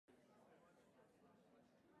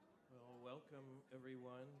welcome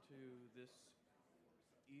everyone to this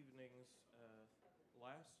evening's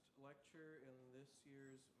last lecture in this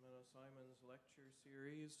year's Menno Simons lecture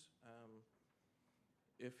series.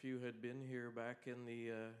 If you had been here back in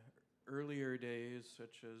the earlier days,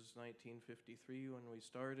 such as 1953 when we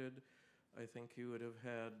started, I think you would have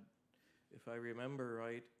had, if I remember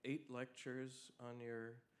right, 8 lectures on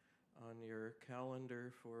your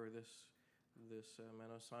calendar for this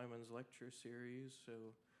Menno Simons lecture series. So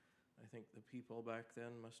I think the people back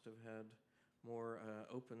then must have had more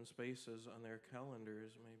open spaces on their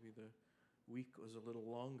calendars. Maybe the week was a little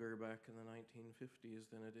longer back in the 1950s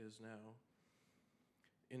than it is now.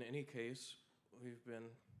 In any case, we've been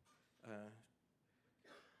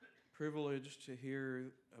privileged to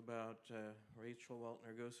hear about Rachel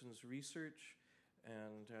Waltner Goossen's research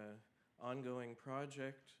and ongoing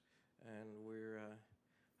project, and we're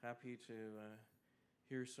happy to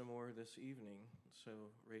hear some more this evening. So,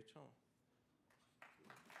 Rachel.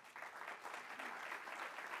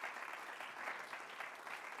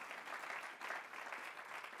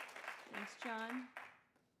 Thanks, John.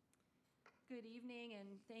 Good evening,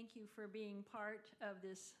 and thank you for being part of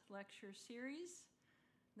this lecture series.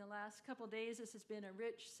 In the last couple days, this has been a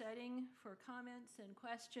rich setting for comments and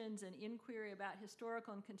questions and inquiry about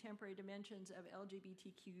historical and contemporary dimensions of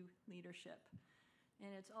LGBTQ leadership. And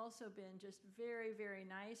it's also been just very, very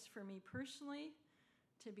nice for me personally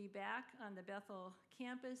to be back on the Bethel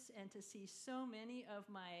campus and to see so many of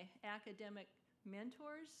my academic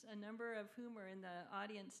mentors, a number of whom are in the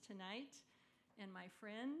audience tonight, and my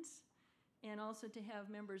friends, and also to have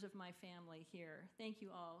members of my family here. Thank you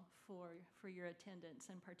all for your attendance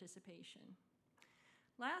and participation.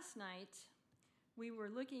 Last night, we were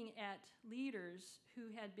looking at leaders who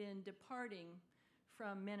had been departing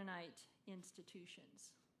from Mennonite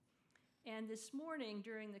institutions. And this morning,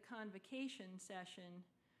 during the convocation session,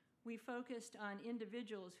 we focused on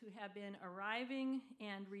individuals who have been arriving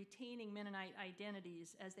and retaining Mennonite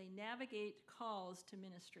identities as they navigate calls to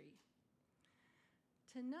ministry.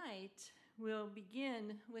 Tonight, we'll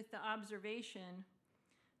begin with the observation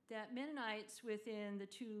that Mennonites within the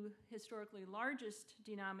 2 historically largest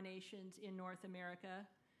denominations in North America,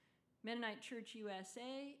 Mennonite Church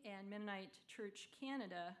USA and Mennonite Church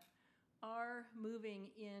Canada, are moving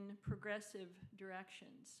in progressive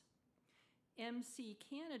directions. MC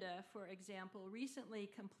Canada, for example, recently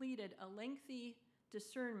completed a lengthy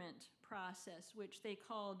discernment process, which they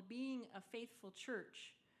called Being a Faithful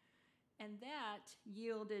Church, and that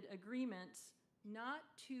yielded agreements not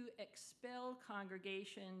to expel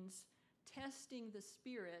congregations testing the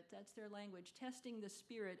spirit, that's their language, testing the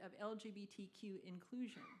spirit of LGBTQ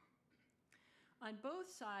inclusion. On both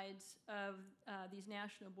sides of these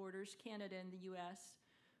national borders, Canada and the US,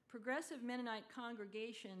 progressive Mennonite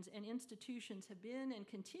congregations and institutions have been and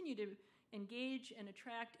continue to engage and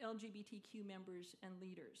attract LGBTQ members and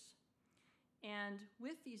leaders. And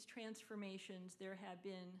with these transformations, there have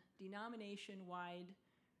been denomination-wide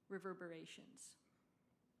reverberations.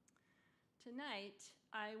 Tonight,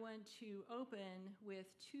 I want to open with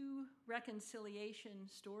 2 reconciliation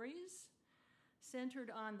stories centered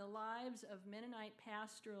on the lives of Mennonite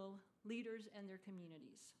pastoral leaders and their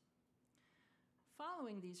communities.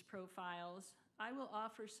 Following these profiles, I will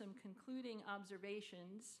offer some concluding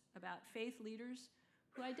observations about faith leaders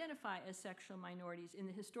who identify as sexual minorities in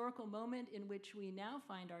the historical moment in which we now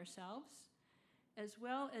find ourselves, as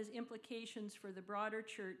well as implications for the broader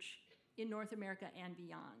church in North America and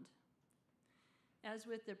beyond. As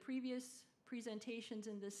with the previous presentations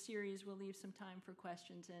in this series, we'll leave some time for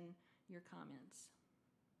questions and your comments.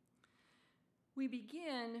 We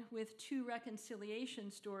begin with 2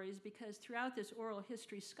 reconciliation stories because throughout this oral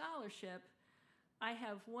history scholarship, I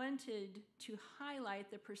have wanted to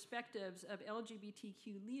highlight the perspectives of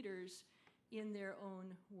LGBTQ leaders in their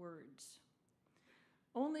own words.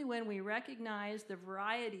 Only when we recognize the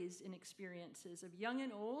varieties in experiences of young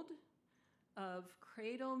and old, of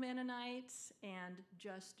cradle Mennonites and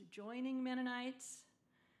just joining Mennonites,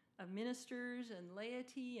 of ministers and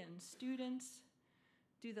laity and students,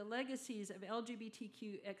 do the legacies of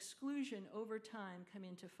LGBTQ exclusion over time come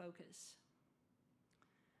into focus.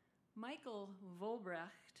 Michael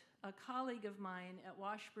Volbrecht, a colleague of mine at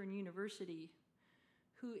Washburn University,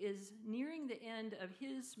 who is nearing the end of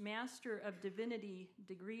his Master of Divinity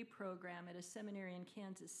degree program at a seminary in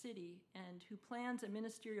Kansas City, and who plans a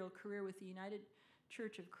ministerial career with the United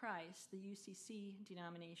Church of Christ, the UCC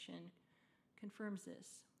denomination, confirms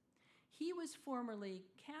this. He was formerly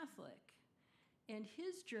Catholic, and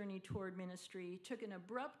his journey toward ministry took an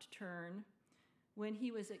abrupt turn when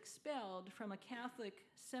he was expelled from a Catholic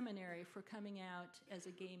seminary for coming out as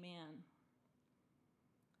a gay man.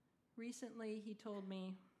 Recently, he told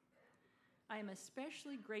me, "I am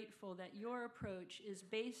especially grateful that your approach is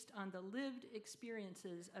based on the lived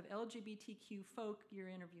experiences of LGBTQ folk you're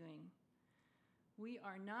interviewing. We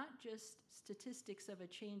are not just statistics of a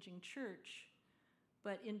changing church,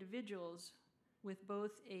 but individuals with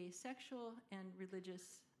both a sexual and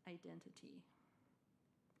religious identity."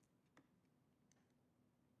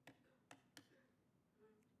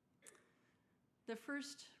 The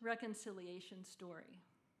first reconciliation story.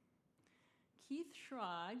 Keith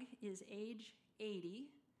Schrag is age 80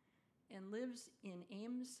 and lives in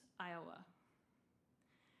Ames, Iowa.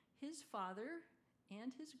 His father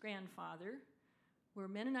and his grandfather were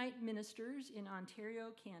Mennonite ministers in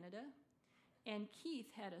Ontario, Canada, and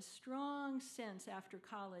Keith had a strong sense after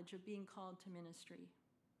college of being called to ministry.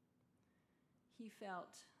 He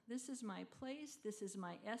felt, "This is my place, this is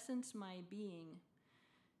my essence, my being."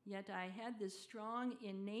 Yet I had this strong,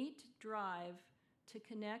 innate drive to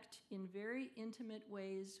connect in very intimate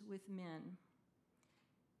ways with men.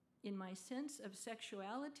 In my sense of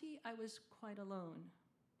sexuality, I was quite alone.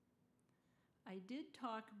 I did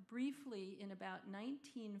talk briefly in about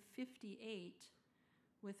 1958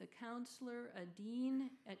 with a counselor, a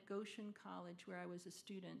dean at Goossen College, where I was a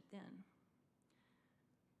student then.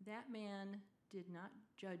 That man did not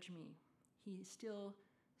judge me. He still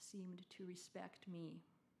seemed to respect me.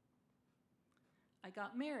 I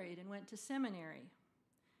got married and went to seminary,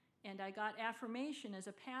 and I got affirmation as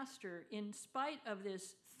a pastor in spite of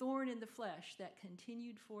this thorn in the flesh that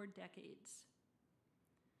continued for decades.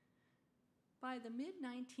 By the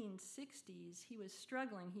mid-1960s, he was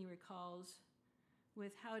struggling, he recalls,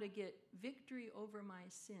 with how to get victory over my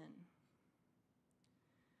sin.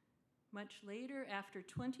 Much later, after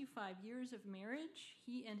 25 years of marriage,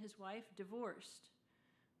 he and his wife divorced.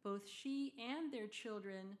 Both she and their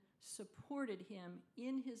children supported him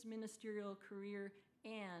in his ministerial career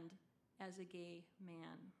and as a gay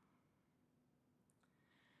man.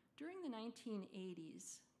 During the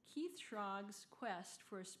 1980s, Keith Schrag's quest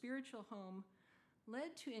for a spiritual home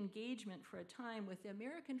led to engagement for a time with the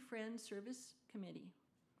American Friends Service Committee,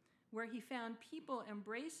 where he found people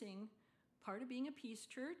embracing part of being a peace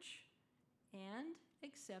church and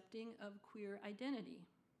accepting of queer identity.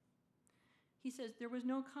 He says there was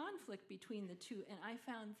no conflict between the two, and I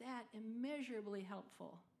found that immeasurably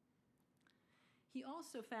helpful. He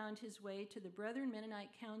also found his way to the Brethren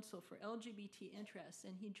Mennonite Council for LGBT interests,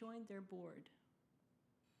 and he joined their board.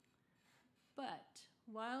 But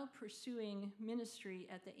while pursuing ministry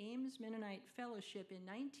at the Ames Mennonite Fellowship in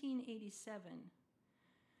 1987,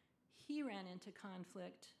 he ran into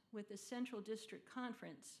conflict with the Central District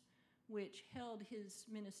Conference, which held his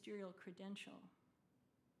ministerial credential.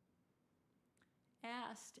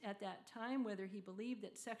 Asked at that time whether he believed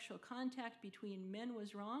that sexual contact between men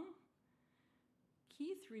was wrong,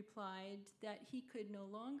 Keith replied that he could no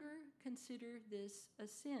longer consider this a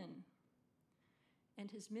sin,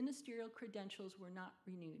 and his ministerial credentials were not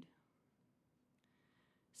renewed.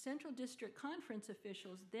 Central District Conference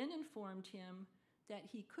officials then informed him that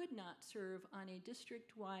he could not serve on a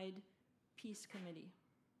district-wide peace committee.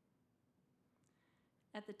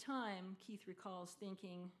 At the time, Keith recalls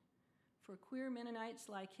thinking, for queer Mennonites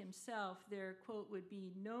like himself, there, quote, would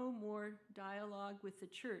be no more dialogue with the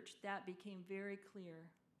church. That became very clear.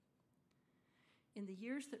 In the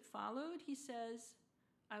years that followed, he says,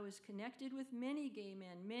 I was connected with many gay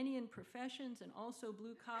men, many in professions and also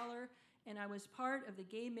blue collar, and I was part of the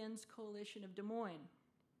Gay Men's Coalition of Des Moines.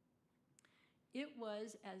 It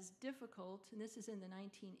was as difficult, and this is in the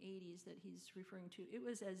 1980s that he's referring to, it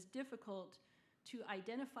was as difficult to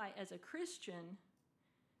identify as a Christian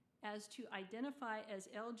as to identify as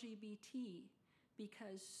LGBT,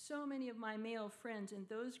 because so many of my male friends in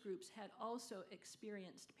those groups had also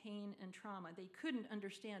experienced pain and trauma. They couldn't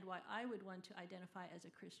understand why I would want to identify as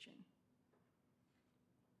a Christian.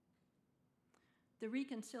 The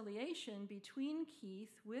reconciliation between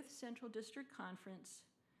Keith with Central District Conference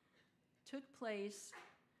took place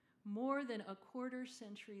more than a quarter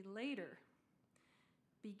century later,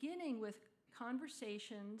 beginning with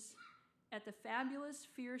conversations at the fabulous,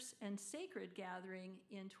 fierce, and sacred gathering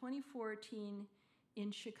in 2014 in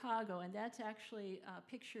Chicago. And that's actually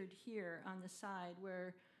pictured here on the side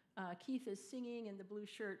where Keith is singing in the blue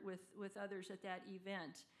shirt with others at that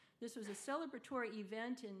event. This was a celebratory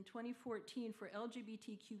event in 2014 for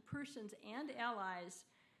LGBTQ persons and allies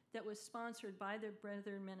that was sponsored by the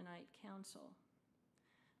Brethren Mennonite Council.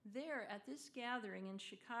 There, at this gathering in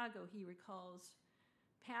Chicago, he recalls,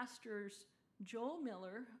 pastors Joel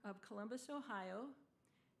Miller of Columbus, Ohio,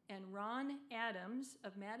 and Ron Adams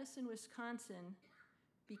of Madison, Wisconsin,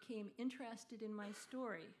 became interested in my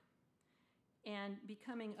story. and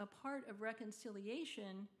becoming a part of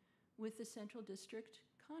reconciliation with the Central District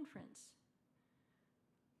Conference.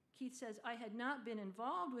 Keith says, I had not been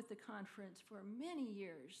involved with the conference for many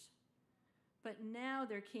years, but now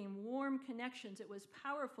there came warm connections. It was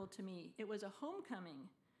powerful to me. It was a homecoming.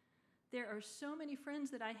 There are so many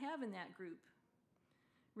friends that I have in that group.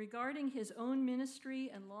 Regarding his own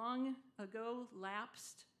ministry and long ago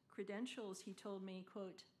lapsed credentials, he told me,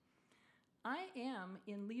 quote, I am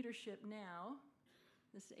in leadership now,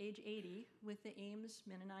 this is age 80, with the Ames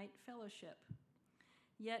Mennonite Fellowship.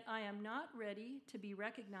 Yet I am not ready to be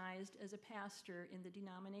recognized as a pastor in the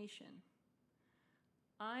denomination.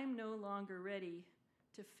 I'm no longer ready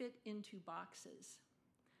to fit into boxes.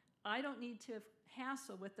 I don't need to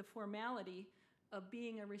hassle with the formality of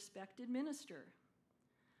being a respected minister.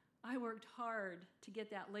 I worked hard to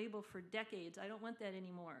get that label for decades. I don't want that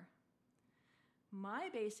anymore. My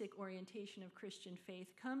basic orientation of Christian faith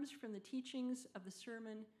comes from the teachings of the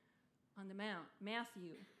Sermon on the Mount,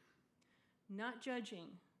 Matthew. Not judging,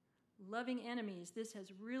 loving enemies, this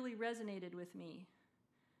has really resonated with me.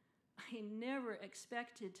 I never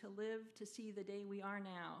expected to live to see the day we are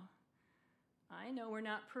now. I know we're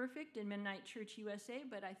not perfect in Mennonite Church USA,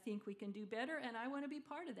 but I think we can do better, and I want to be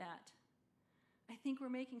part of that. I think we're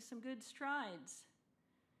making some good strides.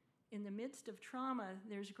 In the midst of trauma,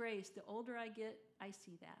 there's grace. The older I get, I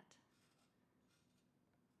see that.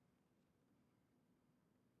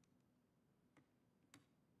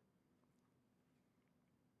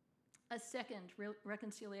 A second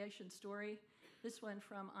reconciliation story, this one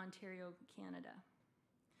from Ontario, Canada.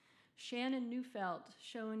 Shannon Neufeld,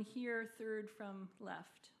 shown here third from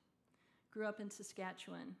left, grew up in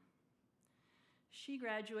Saskatchewan. She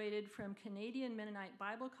graduated from Canadian Mennonite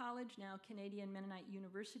Bible College, now Canadian Mennonite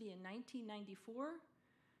University, in 1994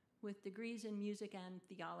 with degrees in music and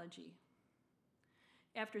theology.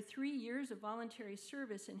 After 3 years of voluntary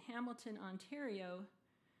service in Hamilton, Ontario,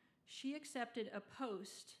 she accepted a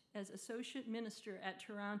post as associate minister at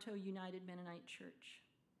Toronto United Mennonite Church.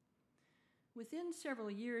 Within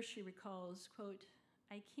several years, she recalls, quote,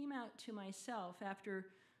 I came out to myself after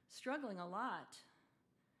struggling a lot.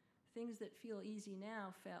 Things that feel easy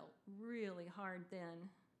now felt really hard then.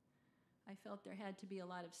 I felt there had to be a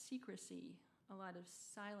lot of secrecy, a lot of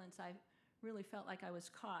silence. I really felt like I was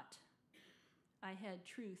caught. I had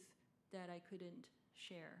truth that I couldn't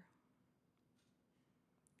share.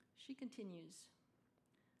 She continues,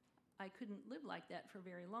 I couldn't live like that for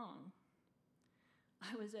very long.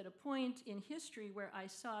 I was at a point in history where I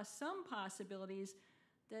saw some possibilities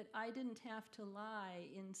that I didn't have to lie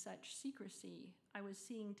in such secrecy. I was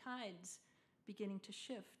seeing tides beginning to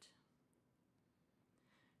shift.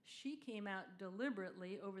 She came out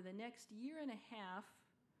deliberately over the next year and a half,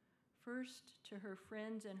 first to her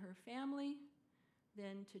friends and her family,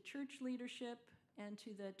 then to church leadership and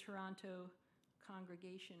to the Toronto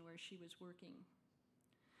congregation where she was working.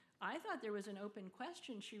 I thought there was an open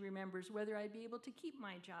question, she remembers, whether I'd be able to keep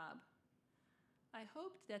my job. I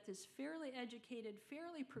hoped that this fairly educated,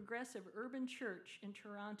 fairly progressive urban church in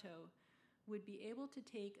Toronto would be able to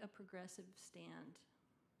take a progressive stand.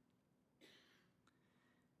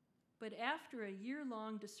 But after a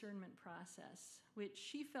year-long discernment process, which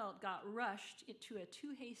she felt got rushed to a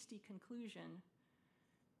too hasty conclusion,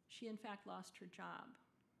 she in fact lost her job.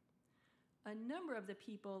 A number of the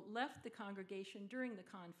people left the congregation during the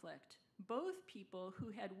conflict, both people who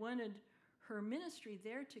had wanted her ministry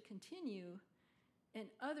there to continue, and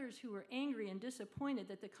others who were angry and disappointed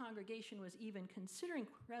that the congregation was even considering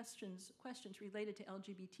questions related to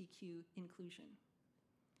LGBTQ inclusion.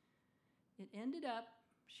 It ended up,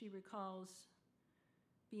 she recalls,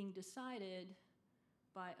 being decided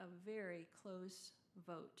by a very close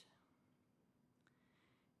vote.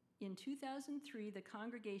 In 2003, the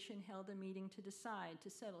congregation held a meeting to decide to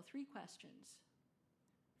settle 3 questions.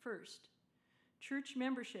 First, church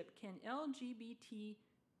membership, can LGBT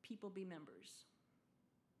people be members?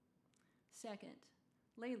 Second,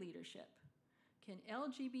 lay leadership. Can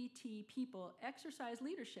LGBT people exercise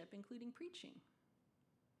leadership, including preaching?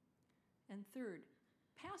 And third,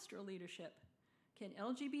 pastoral leadership. Can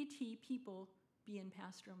LGBT people be in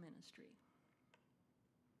pastoral ministry?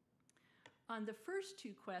 On the first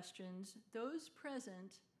 2 questions, those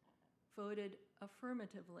present voted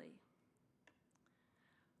affirmatively.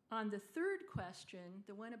 On the third question,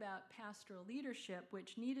 the one about pastoral leadership,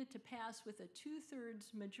 which needed to pass with a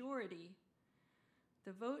 2/3 majority,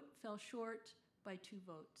 the vote fell short by 2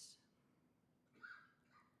 votes.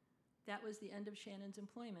 That was the end of Shannon's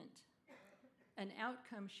employment, an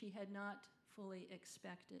outcome she had not fully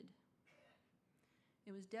expected.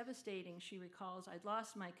 It was devastating, she recalls. I'd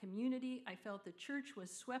lost my community. I felt the church was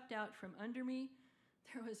swept out from under me.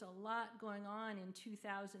 There was a lot going on in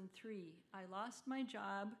 2003. I lost my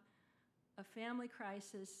job, a family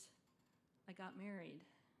crisis. I got married.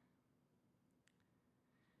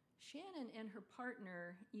 Shannon and her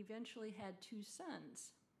partner eventually had 2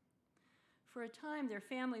 sons. For a time, their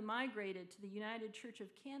family migrated to the United Church of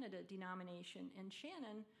Canada denomination, and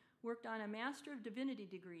Shannon worked on a Master of Divinity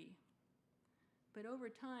degree. But over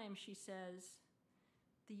time, she says,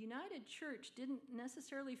 the United Church didn't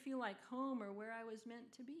necessarily feel like home or where I was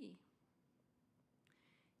meant to be.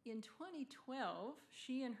 In 2012,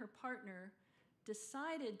 she and her partner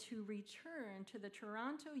decided to return to the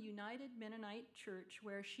Toronto United Mennonite Church,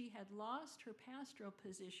 where she had lost her pastoral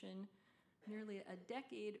position nearly a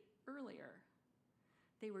decade earlier.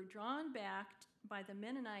 They were drawn back by the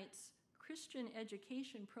Mennonites' Christian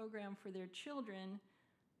education program for their children,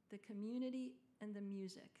 the community, and the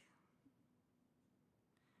music.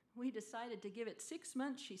 We decided to give it 6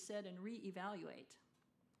 months, she said, and reevaluate.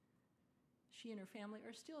 She and her family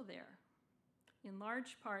are still there, in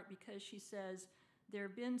large part because, she says, there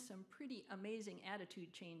have been some pretty amazing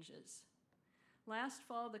attitude changes. Last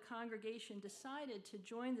fall, the congregation decided to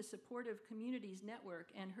join the Supportive Communities Network,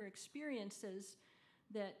 and her experience says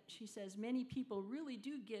that, she says, many people really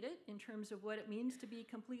do get it in terms of what it means to be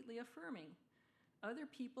completely affirming. Other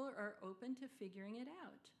people are open to figuring it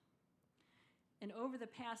out. And over the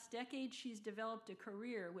past decade, she's developed a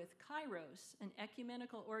career with Kairos, an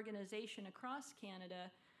ecumenical organization across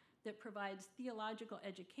Canada that provides theological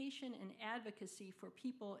education and advocacy for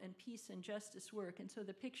people in peace and justice work. And so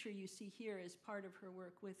the picture you see here is part of her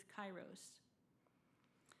work with Kairos.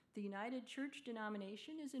 The United Church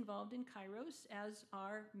denomination is involved in Kairos, as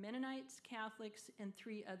are Mennonites, Catholics, and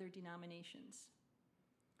 3 other denominations.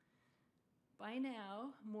 By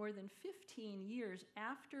now, more than 15 years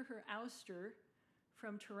after her ouster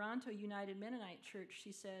from Toronto United Mennonite Church,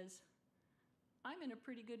 she says, I'm in a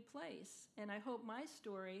pretty good place, and I hope my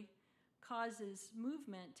story causes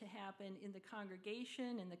movement to happen in the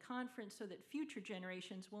congregation and the conference so that future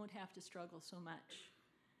generations won't have to struggle so much.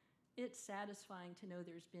 It's satisfying to know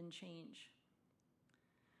there's been change.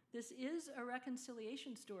 This is a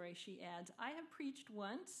reconciliation story, she adds. I have preached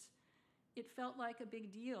once. It felt like a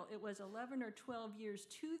big deal. It was 11 or 12 years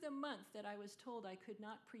to the month that I was told I could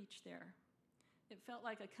not preach there. It felt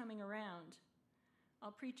like a coming around.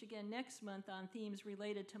 I'll preach again next month on themes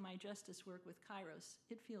related to my justice work with Kairos.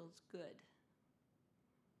 It feels good.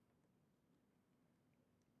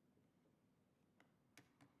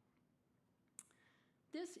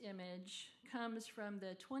 This image comes from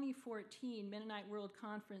the 2014 Mennonite World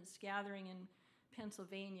Conference gathering in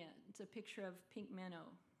Pennsylvania. It's a picture of Pink Menno.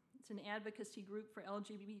 It's an advocacy group for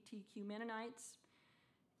LGBTQ Mennonites.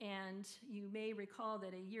 And you may recall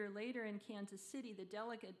that a year later in Kansas City, the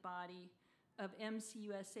delegate body of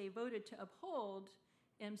MCUSA voted to uphold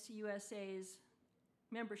MCUSA's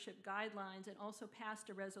membership guidelines and also passed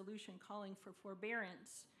a resolution calling for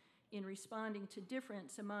forbearance in responding to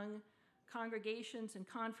difference among congregations and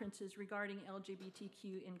conferences regarding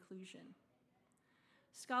LGBTQ inclusion.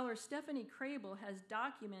 Scholar Stephanie Crable has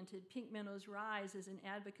documented Pink Menno's rise as an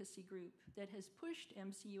advocacy group that has pushed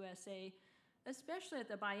MCUSA, especially at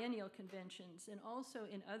the biennial conventions and also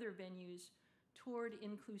in other venues, toward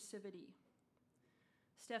inclusivity.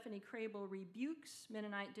 Stephanie Crable rebukes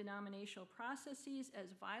Mennonite denominational processes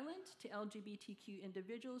as violent to LGBTQ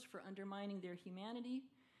individuals for undermining their humanity.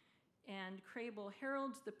 And Crable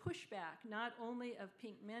heralds the pushback not only of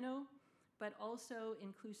Pink Menno, but also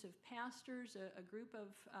inclusive pastors, a group of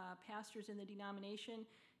pastors in the denomination,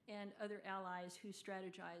 and other allies who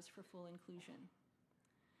strategize for full inclusion.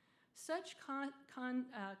 Such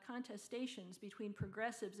contestations between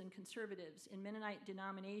progressives and conservatives in Mennonite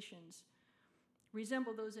denominations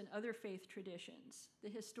resemble those in other faith traditions. The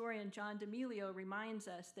historian John D'Amelio reminds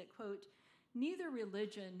us that, quote, neither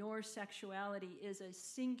religion nor sexuality is a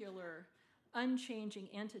singular, unchanging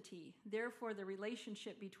entity. Therefore, the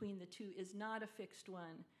relationship between the two is not a fixed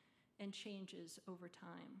one and changes over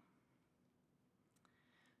time.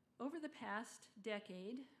 Over the past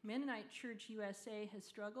decade, Mennonite Church USA has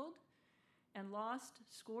struggled and lost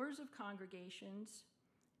scores of congregations,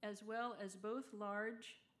 as well as both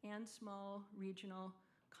large and small regional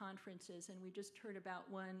conferences. And we just heard about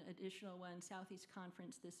one additional one, Southeast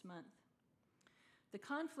Conference, this month. The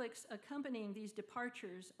conflicts accompanying these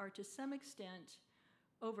departures are to some extent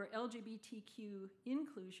over LGBTQ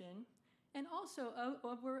inclusion and also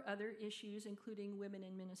over other issues, including women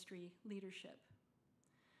in ministry leadership.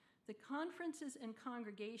 The conferences and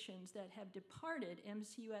congregations that have departed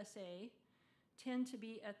MCUSA tend to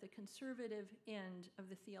be at the conservative end of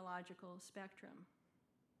the theological spectrum.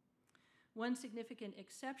 One significant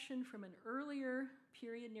exception from an earlier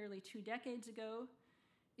period, nearly 2 decades ago,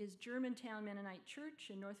 is Germantown Mennonite Church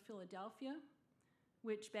in North Philadelphia,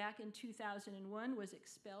 which back in 2001 was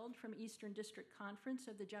expelled from Eastern District Conference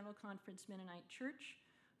of the General Conference Mennonite Church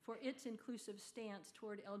for its inclusive stance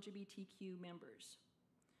toward LGBTQ members.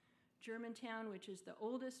 Germantown, which is the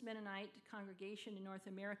oldest Mennonite congregation in North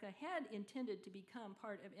America, had intended to become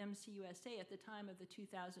part of MCUSA at the time of the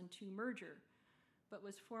 2002 merger, but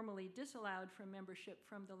was formally disallowed from membership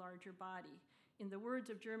from the larger body. In the words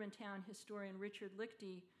of Germantown historian Richard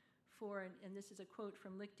Lichty, and this is a quote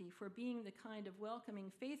from Lichty, "For being the kind of welcoming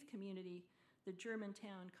faith community the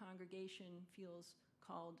Germantown congregation feels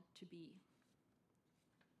called to be."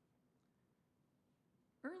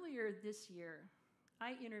 Earlier this year,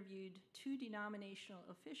 I interviewed 2 denominational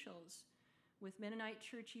officials with Mennonite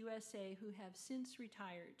Church USA who have since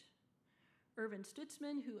retired. Irvin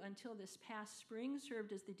Stutzman, who until this past spring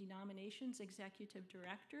served as the denomination's executive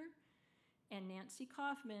director, and Nancy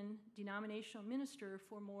Kaufman, denominational minister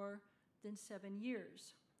for more than 7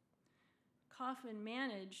 years. Kaufman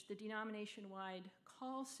managed the denomination-wide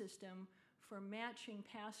call system for matching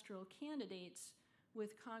pastoral candidates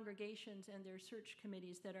with congregations and their search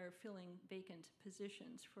committees that are filling vacant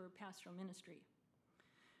positions for pastoral ministry.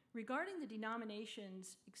 Regarding the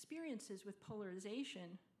denomination's experiences with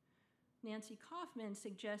polarization, Nancy Kaufman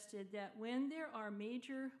suggested that when there are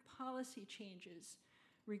major policy changes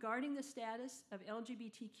regarding the status of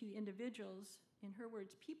LGBTQ individuals, in her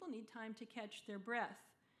words, people need time to catch their breath.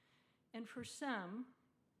 And for some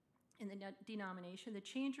in the denomination, the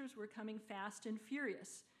changes were coming fast and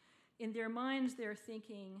furious. In their minds, they're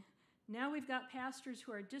thinking, now we've got pastors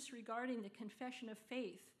who are disregarding the confession of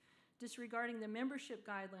faith, disregarding the membership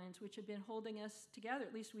guidelines, which have been holding us together.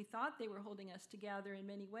 At least we thought they were holding us together in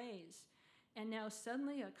many ways. And now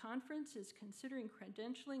suddenly a conference is considering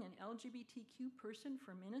credentialing an LGBTQ person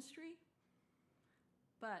for ministry?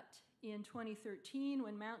 But in 2013,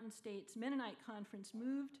 when Mountain States Mennonite Conference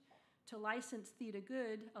moved to license Theda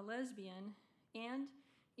Good, a lesbian, and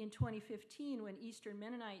in 2015, when Eastern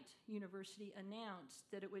Mennonite University announced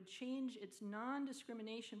that it would change its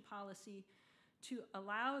non-discrimination policy to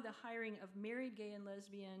allow the hiring of married gay and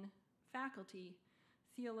lesbian faculty,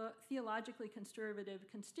 theologically conservative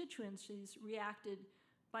constituencies reacted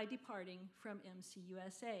by departing from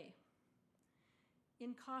MCUSA.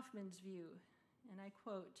 In Kaufman's view, and I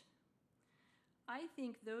quote, "I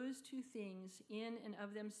think those 2 things in and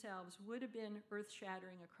of themselves would have been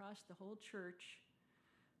earth-shattering across the whole church,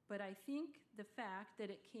 but I think the fact that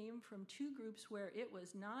it came from 2 groups where it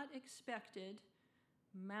was not expected,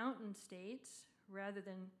 Mountain States rather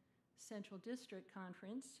than Central District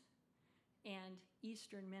Conference, and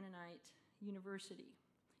Eastern Mennonite University.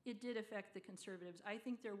 It did affect the conservatives. I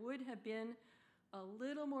think there would have been a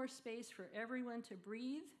little more space for everyone to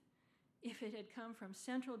breathe if it had come from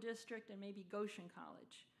Central District and maybe Goshen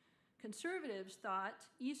College. Conservatives thought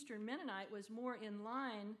Eastern Mennonite was more in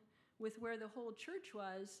line with where the whole church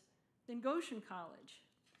was than Goshen College.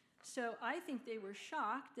 So I think they were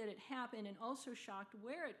shocked that it happened and also shocked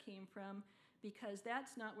where it came from, because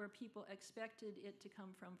that's not where people expected it to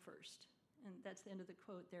come from first." And that's the end of the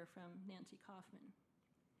quote there from Nancy Kaufman.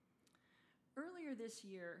 Earlier this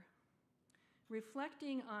year,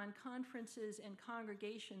 reflecting on conferences and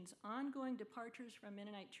congregations' ongoing departures from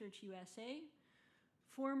Mennonite Church USA,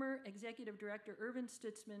 former Executive Director Irvin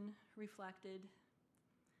Stutzman reflected,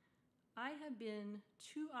 "I have been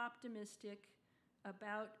too optimistic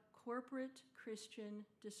about corporate Christian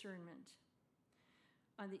discernment.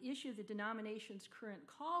 On the issue of the denomination's current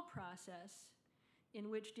call process, in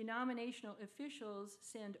which denominational officials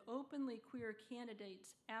send openly queer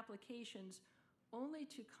candidates' applications only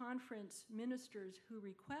to conference ministers who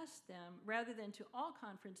request them, rather than to all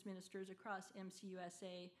conference ministers across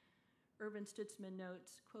MCUSA, Irvin Stutzman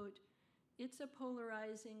notes, quote, "It's a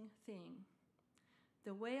polarizing thing.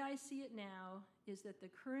 The way I see it now is that the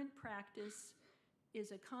current practice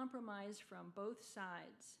is a compromise from both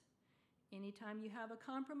sides. Anytime you have a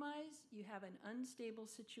compromise, you have an unstable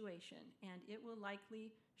situation, and it will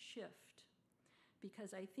likely shift.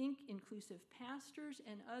 Because I think inclusive pastors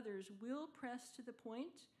and others will press to the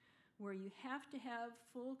point where you have to have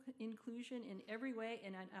full inclusion in every way,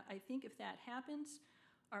 and I think if that happens,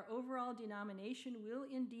 our overall denomination will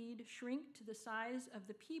indeed shrink to the size of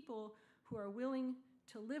the people who are willing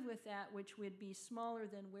to live with that, which would be smaller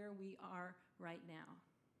than where we are right now."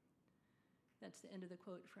 That's the end of the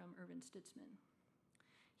quote from Irvin Stutzman.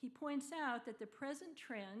 He points out that the present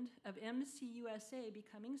trend of MCUSA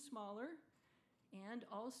becoming smaller and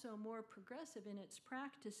also more progressive in its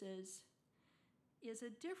practices, is a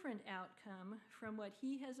different outcome from what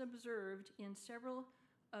he has observed in several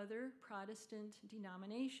other Protestant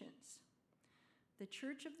denominations. The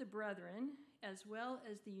Church of the Brethren, as well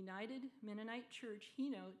as the United Mennonite Church, he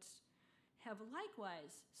notes, have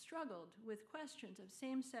likewise struggled with questions of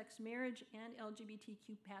same-sex marriage and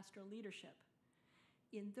LGBTQ pastoral leadership.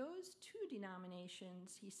 In those two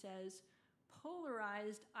denominations, he says,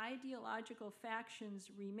 polarized ideological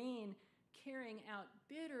factions remain carrying out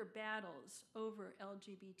bitter battles over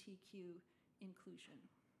LGBTQ inclusion.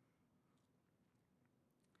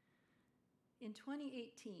 In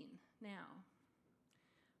 2018, now,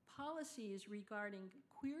 policies regarding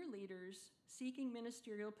queer leaders seeking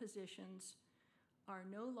ministerial positions are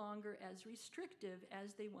no longer as restrictive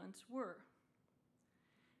as they once were.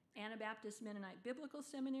 Anabaptist Mennonite Biblical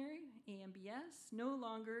Seminary, AMBS, no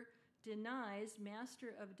longer denies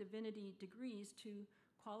Master of Divinity degrees to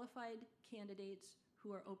qualified candidates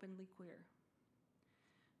who are openly queer.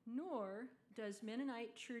 Nor does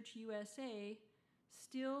Mennonite Church USA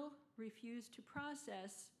still refuse to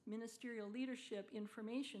process ministerial leadership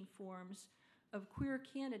information forms of queer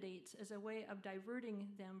candidates as a way of diverting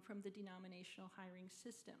them from the denominational hiring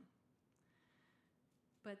system.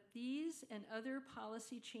 But these and other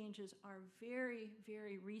policy changes are very,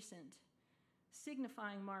 very recent,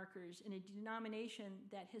 signifying markers in a denomination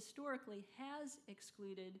that historically has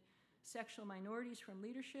excluded sexual minorities from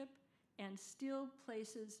leadership and still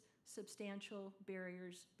places substantial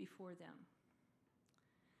barriers before them.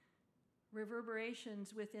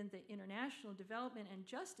 Reverberations within the International Development and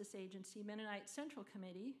Justice Agency Mennonite Central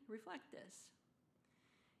Committee reflect this.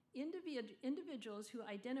 Individuals who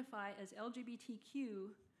identify as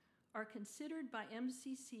LGBTQ are considered by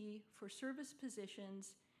MCC for service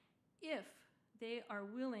positions if they are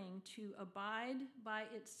willing to abide by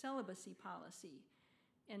its celibacy policy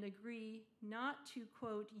and agree not to,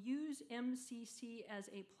 quote, use MCC as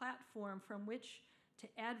a platform from which to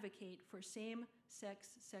advocate for same-sex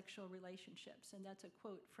sexual relationships. And that's a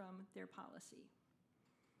quote from their policy.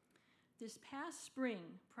 This past spring,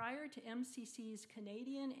 prior to MCC's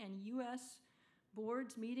Canadian and US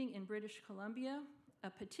boards meeting in British Columbia, a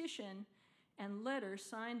petition and letter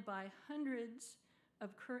signed by hundreds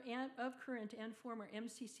of current and former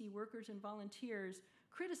MCC workers and volunteers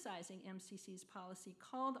criticizing MCC's policy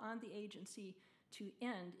called on the agency to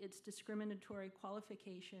end its discriminatory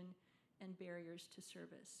qualification and barriers to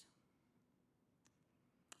service.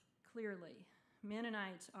 Clearly,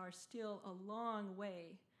 Mennonites are still a long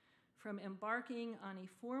way from embarking on a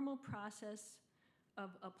formal process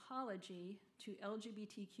of apology to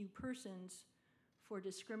LGBTQ persons for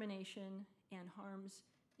discrimination and harms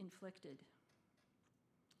inflicted.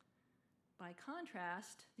 By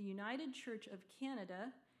contrast, the United Church of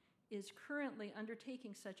Canada is currently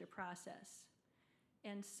undertaking such a process,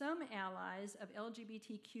 and some allies of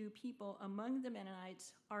LGBTQ people among the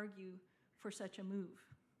Mennonites argue for such a move.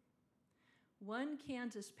 One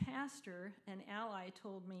Kansas pastor, an ally,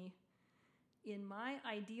 told me, "In my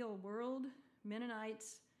ideal world,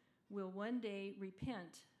 Mennonites will one day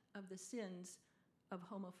repent of the sins of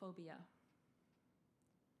homophobia."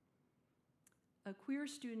 A queer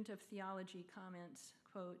student of theology comments,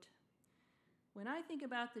 quote, "When I think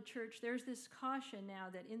about the church, there's this caution now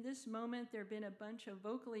that in this moment there have been a bunch of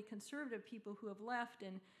vocally conservative people who have left,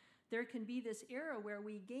 and there can be this era where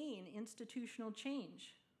we gain institutional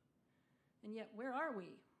change. And yet, where are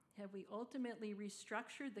we? Have we ultimately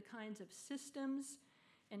restructured the kinds of systems,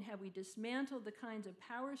 and have we dismantled the kinds of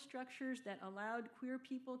power structures that allowed queer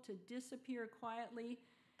people to disappear quietly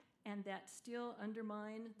and that still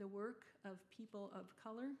undermine the work of people of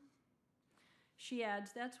color?" She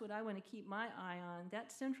adds, "That's what I want to keep my eye on.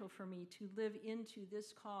 That's central for me to live into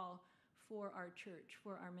this call for our church,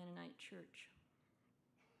 for our Mennonite church."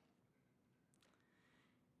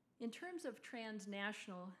 In terms of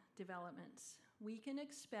transnational developments, we can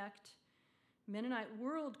expect Mennonite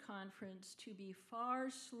World Conference to be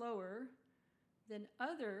far slower than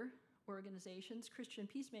other organizations, Christian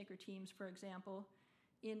peacemaker teams, for example,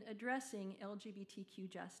 in addressing LGBTQ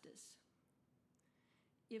justice.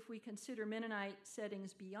 If we consider Mennonite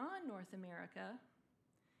settings beyond North America,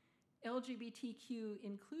 LGBTQ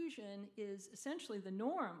inclusion is essentially the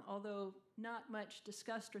norm, although not much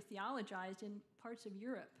discussed or theologized in parts of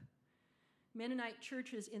Europe. Mennonite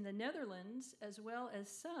churches in the Netherlands, as well as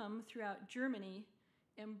some throughout Germany,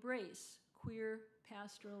 embrace queer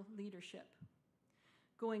pastoral leadership.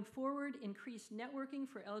 Going forward, increased networking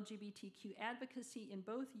for LGBTQ advocacy in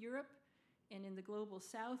both Europe and in the global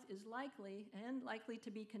South is likely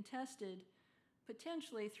to be contested,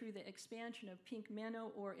 potentially through the expansion of Pink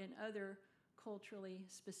Menno or in other culturally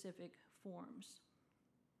specific forms.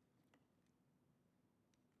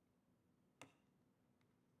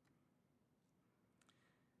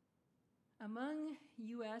 Among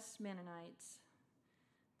U.S. Mennonites,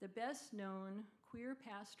 the best known queer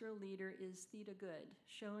pastoral leader is Theda Good,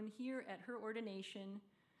 shown here at her ordination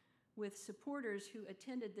with supporters who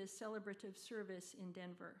attended this celebrative service in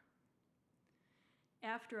Denver.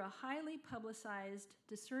 After a highly publicized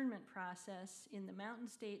discernment process in the Mountain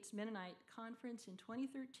States Mennonite Conference in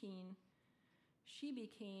 2013, she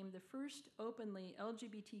became the first openly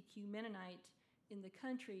LGBTQ Mennonite in the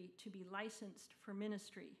country to be licensed for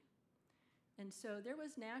ministry. And so there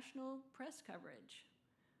was national press coverage,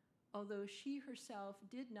 although she herself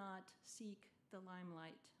did not seek the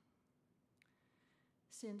limelight.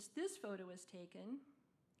 Since this photo was taken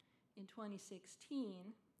in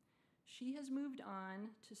 2016, she has moved on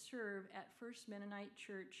to serve at First Mennonite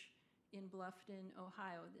Church in Bluffton,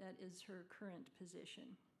 Ohio. That is her current position.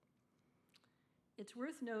 It's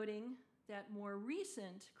worth noting that more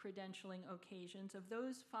recent credentialing occasions of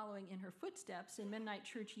those following in her footsteps in Mennonite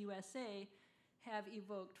Church USA have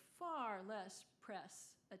evoked far less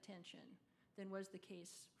press attention than was the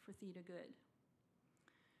case for Theda Good.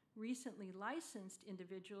 Recently licensed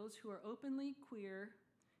individuals who are openly queer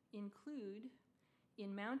include,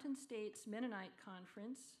 in Mountain States Mennonite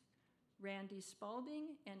Conference, Randy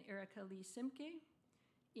Spalding and Erica Lee Simke,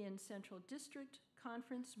 in Central District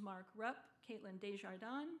Conference, Mark Rupp, Caitlin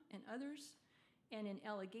Desjardins, and others, and in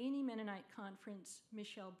Allegheny Mennonite Conference,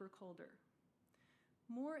 Michelle Burkholder.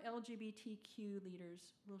 More LGBTQ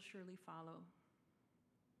leaders will surely follow.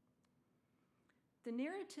 The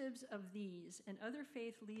narratives of these and other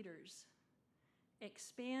faith leaders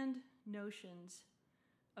expand notions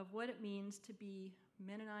of what it means to be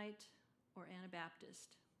Mennonite or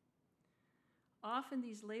Anabaptist. Often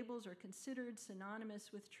these labels are considered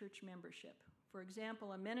synonymous with church membership. For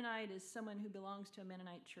example, a Mennonite is someone who belongs to a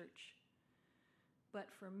Mennonite church. But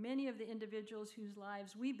for many of the individuals whose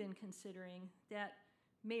lives we've been considering, that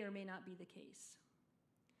may or may not be the case.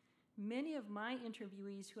 Many of my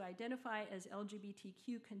interviewees who identify as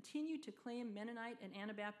LGBTQ continue to claim Mennonite and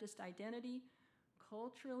Anabaptist identity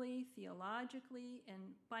culturally, theologically, and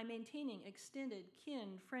by maintaining extended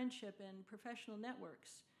kin, friendship, and professional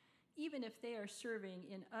networks, even if they are serving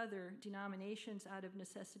in other denominations out of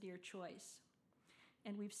necessity or choice.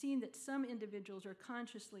 And we've seen that some individuals are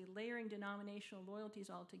consciously layering denominational loyalties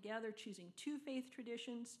altogether, choosing two faith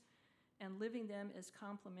traditions and living them as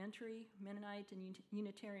complementary, Mennonite and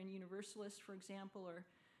Unitarian Universalist, for example, or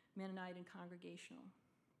Mennonite and Congregational.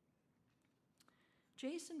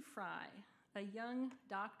 Jason Fry, a young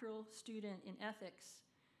doctoral student in ethics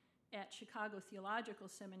at Chicago Theological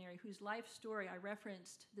Seminary, whose life story I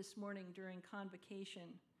referenced this morning during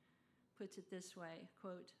convocation, puts it this way,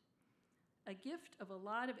 quote, "A gift of a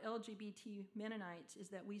lot of LGBT Mennonites is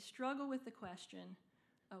that we struggle with the question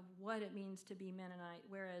of what it means to be Mennonite,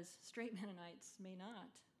 whereas straight Mennonites may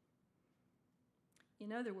not.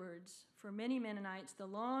 In other words, for many Mennonites, the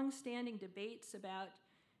long-standing debates about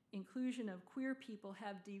inclusion of queer people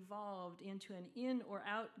have devolved into an in or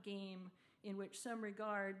out game in which some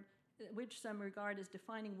regard as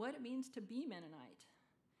defining what it means to be Mennonite.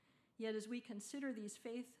 Yet as we consider these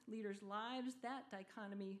faith leaders' lives, that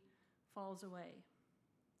dichotomy falls away.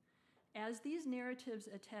 As these narratives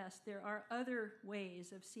attest, there are other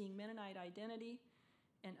ways of seeing Mennonite identity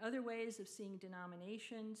and other ways of seeing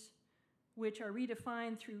denominations, which are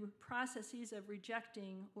redefined through processes of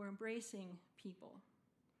rejecting or embracing people.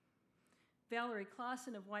 Valerie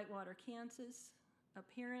Clausen of Whitewater, Kansas, a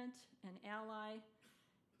parent, an ally,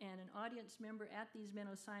 and an audience member at these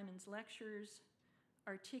Menno Simons lectures,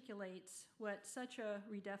 articulates what such a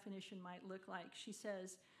redefinition might look like. She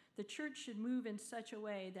says, "The church should move in such a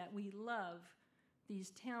way that we love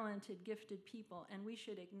these talented, gifted people, and we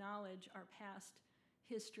should acknowledge our past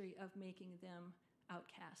history of making them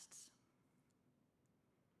outcasts."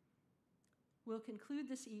 We'll conclude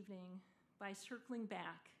this evening by circling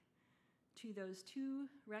back to those two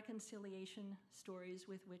reconciliation stories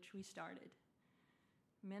with which we started.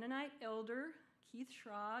 Mennonite elder Keith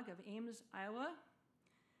Schrog of Ames, Iowa,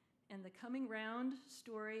 and the coming round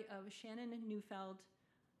story of Shannon Neufeld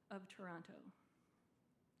of Toronto.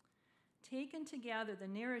 Taken together, the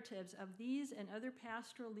narratives of these and other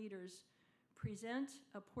pastoral leaders present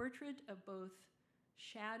a portrait of both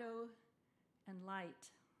shadow and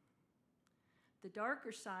light. The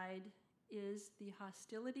darker side is the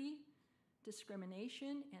hostility,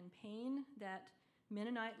 discrimination, and pain that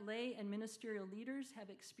Mennonite lay and ministerial leaders have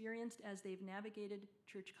experienced as they've navigated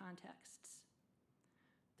church contexts.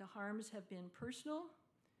 The harms have been personal,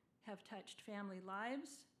 have touched family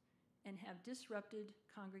lives, and have disrupted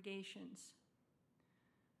congregations.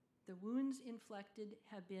 The wounds inflicted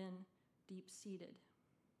have been deep-seated.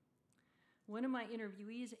 One of my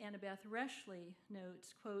interviewees, Annabeth Reshley,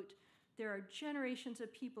 notes, quote, "There are generations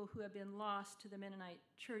of people who have been lost to the Mennonite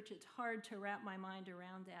church. It's hard to wrap my mind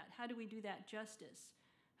around that. How do we do that justice?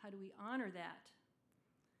 How do we honor that?"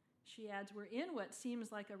 She adds, "We're in what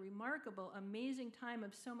seems like a remarkable, amazing time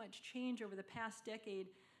of so much change over the past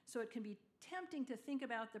decade, so it can be tempting to think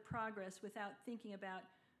about the progress without thinking about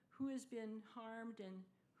who has been harmed and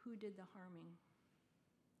who did the harming."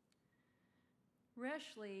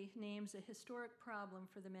 Reshley names a historic problem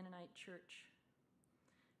for the Mennonite church.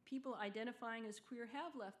 People identifying as queer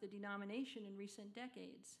have left the denomination in recent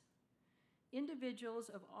decades. Individuals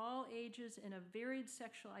of all ages and of varied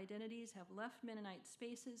sexual identities have left Mennonite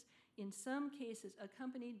spaces, in some cases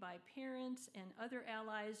accompanied by parents and other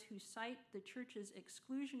allies who cite the church's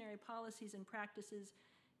exclusionary policies and practices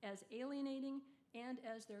as alienating and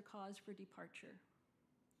as their cause for departure.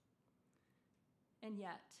 And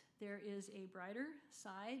yet, there is a brighter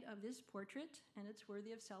side of this portrait, and it's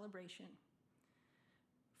worthy of celebration.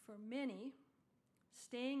 For many,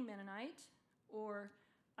 staying Mennonite or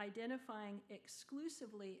identifying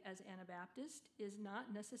exclusively as Anabaptist is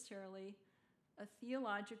not necessarily a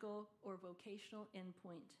theological or vocational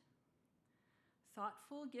endpoint.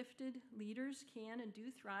 Thoughtful, gifted leaders can and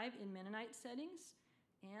do thrive in Mennonite settings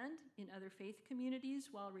and in other faith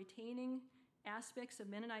communities while retaining aspects of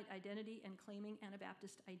Mennonite identity and claiming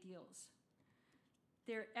Anabaptist ideals.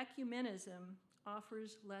 Their ecumenism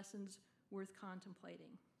offers lessons worth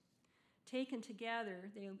contemplating. Taken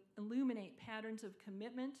together, they illuminate patterns of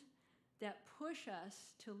commitment that push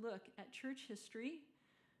us to look at church history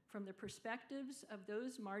from the perspectives of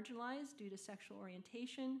those marginalized due to sexual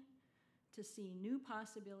orientation, to see new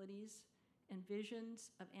possibilities and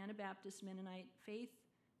visions of Anabaptist Mennonite faith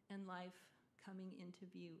and life coming into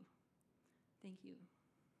view. Thank you.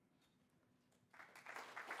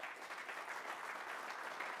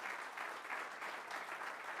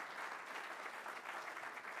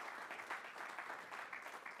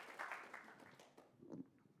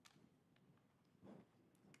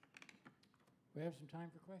 We have some time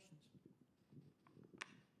for questions.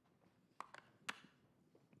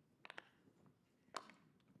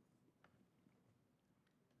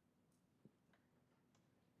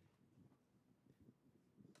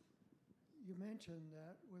 You mentioned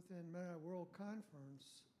that within Mennonite World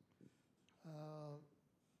Conference,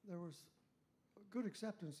 there was good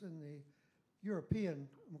acceptance in the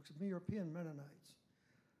amongst the European Mennonites.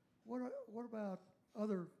 What about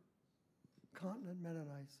other continent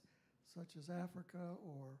Mennonites, such as Africa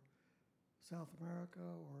or South America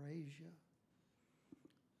or Asia?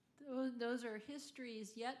 Those are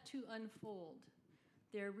histories yet to unfold.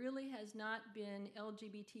 There really has not been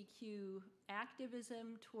LGBTQ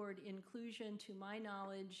activism toward inclusion, to my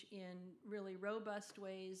knowledge, in really robust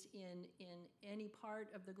ways in any part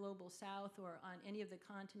of the global south or on any of the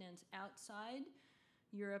continents outside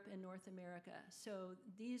Europe and North America. So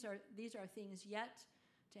these are things yet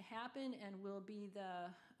to happen and will be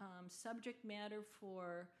the subject matter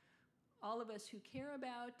for all of us who care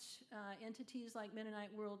about entities like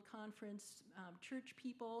Mennonite World Conference, church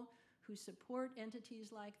people who support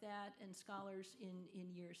entities like that, and scholars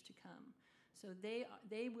in years to come. So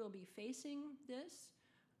they will be facing this.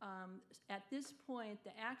 At this point,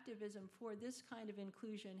 the activism for this kind of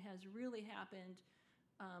inclusion has really happened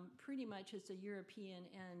pretty much as a European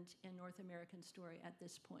and North American story at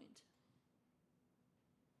this point.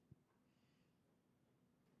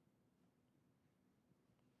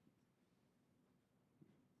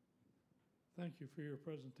 Thank you for your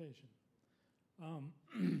presentation.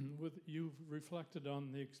 You've reflected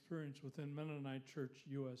on the experience within Mennonite Church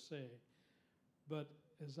USA, but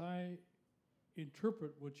as I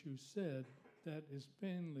interpret what you said, that is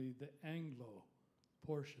mainly the Anglo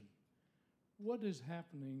portion. What is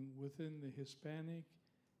happening within the Hispanic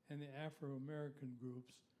and the Afro-American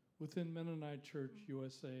groups within Mennonite Church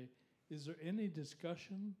USA? Is there any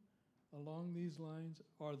discussion along these lines?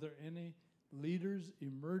 Are there any leaders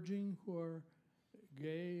emerging who are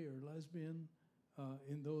gay or lesbian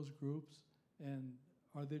in those groups? And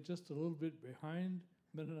are they just a little bit behind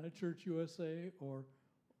Mennonite Church USA, or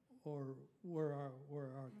where are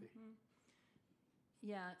they? Mm-hmm.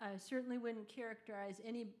 Yeah, I certainly wouldn't characterize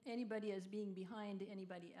anybody as being behind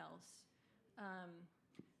anybody else.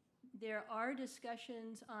 There are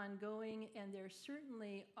discussions ongoing, and there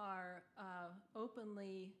certainly are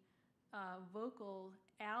openly vocal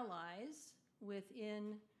allies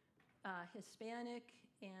within Hispanic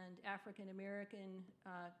and African American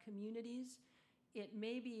communities it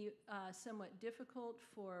may be somewhat difficult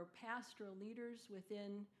for pastoral leaders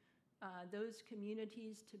within those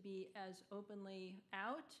communities to be as openly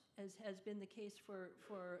out as has been the case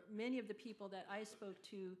for many of the people that I spoke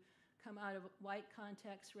to come out of white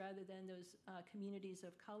contexts rather than those communities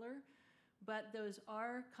of color. But those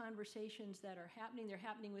are conversations that are happening. They're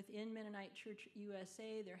happening within Mennonite Church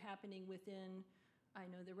USA. They're happening within, I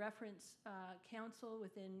know, the Reference Council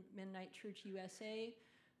within Mennonite Church USA.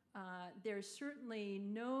 There's certainly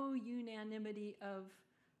no unanimity of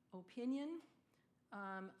opinion.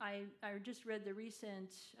 I just read the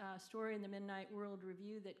recent story in the Mennonite World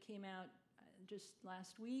Review that came out just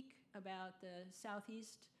last week about the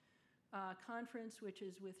Southeast Conference, which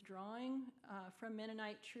is withdrawing from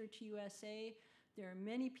Mennonite Church USA. There are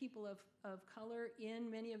many people of color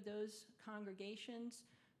in many of those congregations.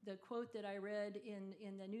 The quote that I read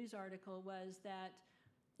in the news article was that,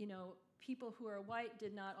 you know, people who are white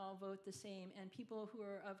did not all vote the same, and people who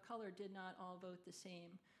are of color did not all vote the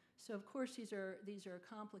same. So of course these are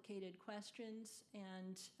complicated questions,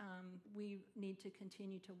 and we need to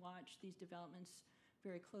continue to watch these developments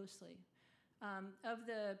very closely. Of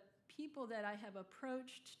the people that I have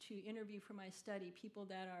approached to interview for my study, people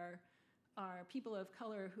that are people of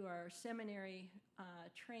color who are seminary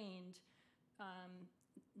trained,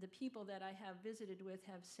 the people that I have visited with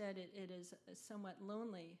have said it is somewhat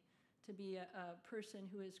lonely to be a person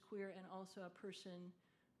who is queer and also a person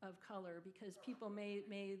of color, because people may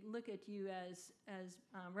look at you as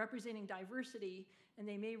representing diversity, and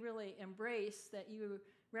they may really embrace that you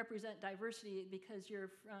represent diversity because you're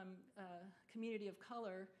from a community of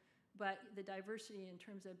color, but the diversity in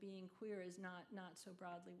terms of being queer is not so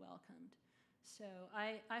broadly welcomed. So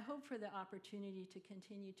I hope for the opportunity to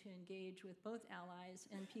continue to engage with both allies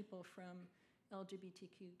and people from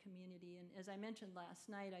LGBTQ community. And as I mentioned last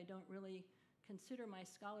night, I don't really consider my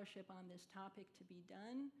scholarship on this topic to be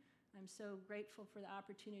done. I'm so grateful for the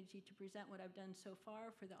opportunity to present what I've done so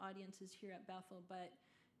far for the audiences here at Bethel, but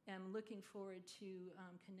am looking forward to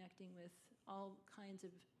connecting with all kinds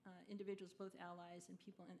of individuals, both allies and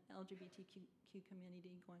people in LGBTQ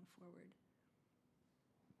community going forward.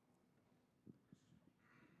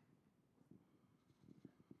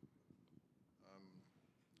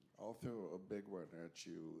 I'll throw a big one at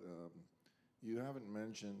you. You haven't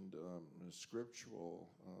mentioned scriptural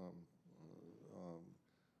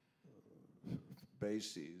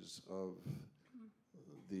bases of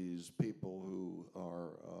these people who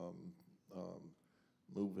are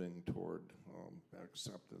moving toward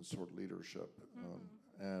acceptance or leadership.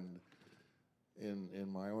 And in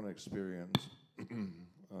my own experience,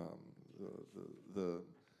 the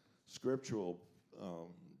scriptural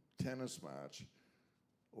tennis match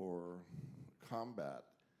or combat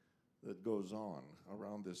that goes on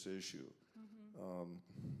around this issue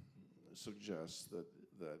suggests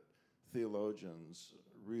that theologians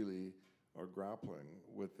really are grappling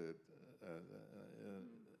with it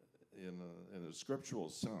in a scriptural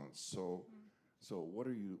sense. So what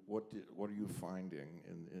are you finding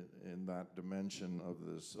in that dimension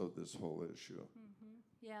of this whole issue?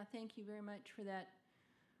 Yeah, thank you very much for that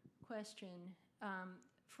question.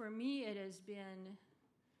 For me, it has been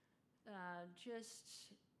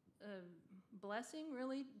just a blessing,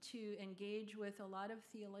 really, to engage with a lot of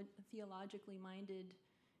theologically minded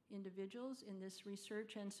individuals in this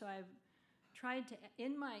research. And so I've tried to,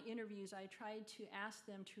 in my interviews, I tried to ask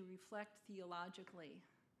them to reflect theologically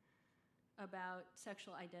about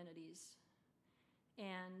sexual identities.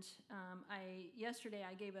 And yesterday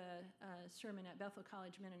I gave a sermon at Bethel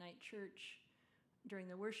College Mennonite Church during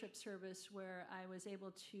the worship service, where I was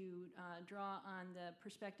able to draw on the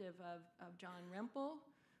perspective of John Rempel,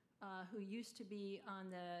 who used to be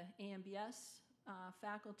on the AMBS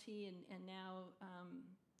faculty and now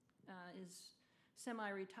is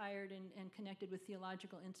semi-retired and connected with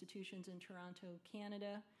theological institutions in Toronto,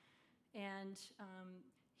 Canada. And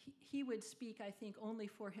he would speak, I think, only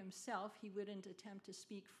for himself. He wouldn't attempt to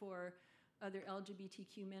speak for other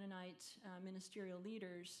LGBTQ Mennonite ministerial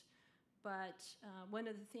leaders. But one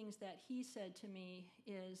of the things that he said to me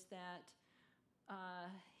is that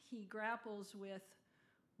he grapples with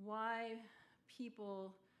why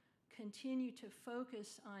people continue to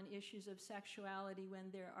focus on issues of sexuality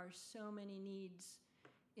when there are so many needs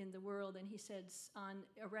in the world. And he said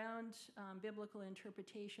around biblical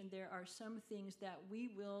interpretation, there are some things that we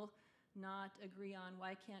will not agree on.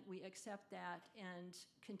 Why can't we accept that and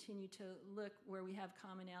continue to look where we have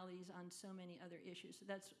commonalities on so many other issues? So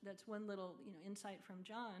that's one little insight from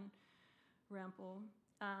John Rempel.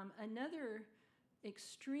 Another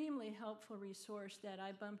extremely helpful resource that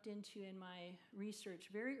I bumped into in my research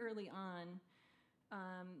very early on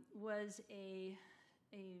was a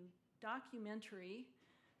documentary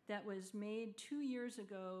that was made 2 years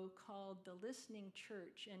ago called The Listening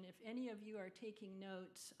Church. And if any of you are taking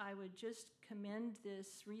notes, I would just commend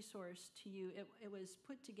this resource to you. It was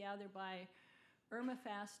put together by Irma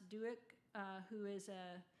Fast-Duick, who is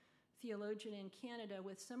a theologian in Canada,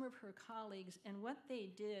 with some of her colleagues. And what they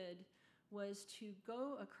did was to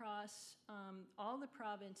go across all the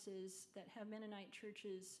provinces that have Mennonite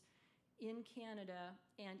churches in Canada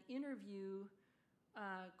and interview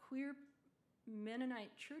queer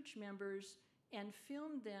Mennonite church members and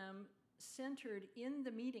film them centered in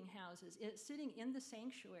the meeting houses, sitting in the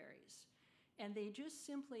sanctuaries. And they just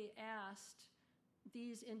simply asked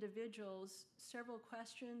these individuals several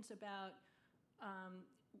questions about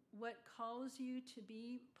what calls you to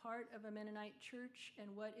be part of a Mennonite church,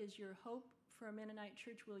 and what is your hope for a Mennonite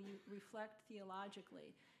church will you reflect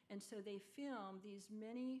theologically. And so they film these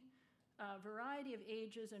many variety of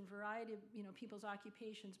ages and variety of people's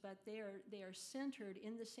occupations, but they are centered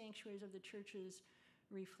in the sanctuaries of the churches,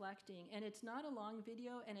 reflecting. And it's not a long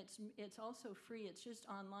video, and it's also free. It's just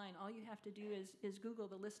online. All you have to do is Google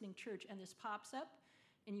The Listening Church, and this pops up,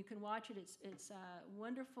 and you can watch it. It's a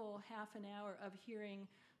wonderful half an hour of hearing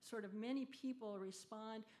sort of many people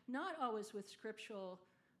respond, not always with scriptural,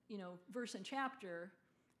 verse and chapter,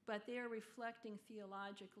 but they are reflecting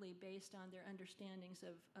theologically based on their understandings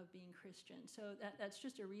of being Christian. So that's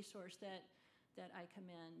just a resource that I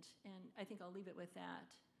commend, and I think I'll leave it with that.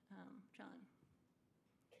 John.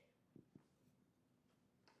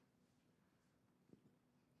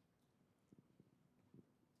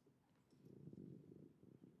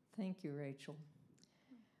 Thank you, Rachel.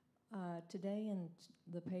 Today in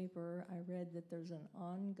the paper, I read that there's an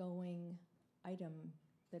ongoing item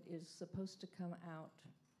that is supposed to come out,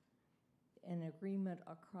 an agreement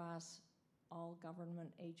across all government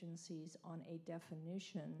agencies on a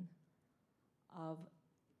definition of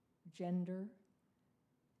gender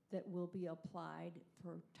that will be applied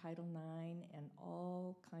for Title IX and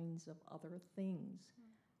all kinds of other things.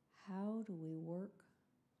 How do we work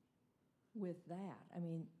with that? I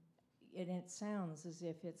mean, and it sounds as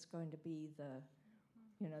if it's going to be the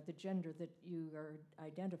gender that you are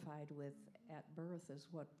identified with at birth is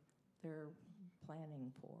what they're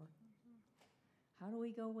planning for. How do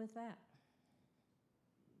we go with that?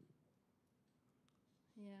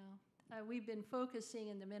 Yeah. We've been focusing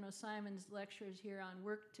in the Menno Simons lectures here on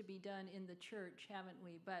work to be done in the church, haven't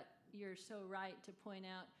we? But you're so right to point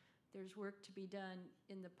out there's work to be done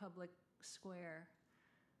in the public square.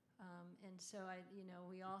 And so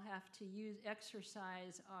we all have to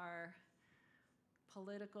exercise our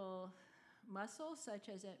political muscle, such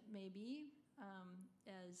as it may be,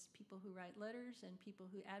 as people who write letters and people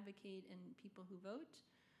who advocate and people who vote,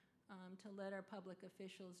 to let our public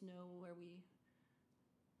officials know where we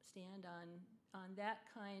stand on that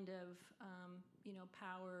kind of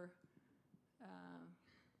power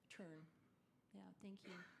turn. Yeah, thank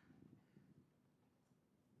you.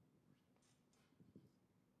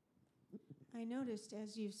 I noticed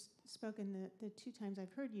as you've spoken the two times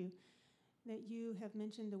I've heard you, that you have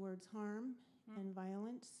mentioned the words harm and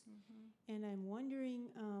violence. And I'm wondering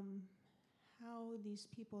how these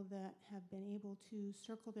people that have been able to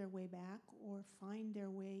circle their way back or find their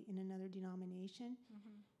way in another denomination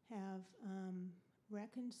have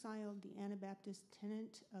reconciled the Anabaptist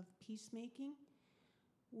tenet of peacemaking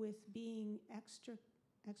with being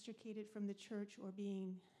extricated from the church or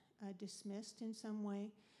being dismissed in some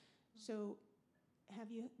way. So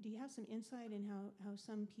do you have some insight in how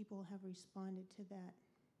some people have responded to that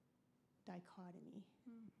dichotomy?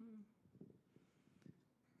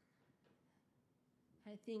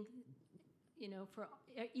 I think, for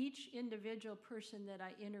each individual person that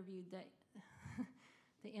I interviewed, that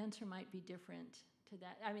the answer might be different to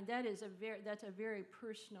that. I mean, that's a very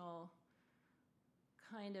personal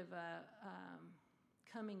kind of a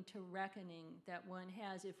coming to reckoning that one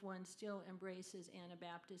has if one still embraces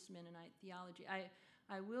Anabaptist Mennonite theology.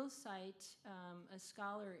 I will cite a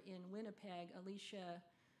scholar in Winnipeg, Alicia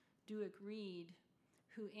Duick-Reed,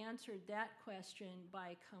 who answered that question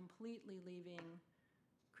by completely leaving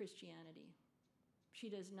Christianity. She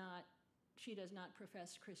does not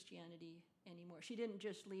profess Christianity anymore. She didn't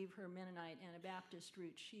just leave her Mennonite Anabaptist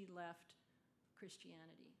roots, she left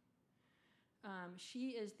Christianity. She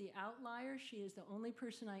is the outlier. She is the only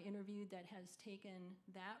person I interviewed that has taken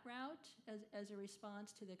that route as a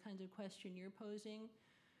response to the kinds of question you're posing.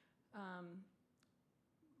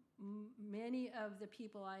 Many of the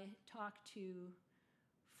people I talk to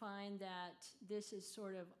find that this is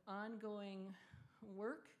sort of ongoing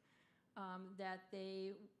work that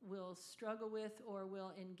they will struggle with or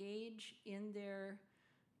will engage in their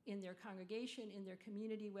congregation, in their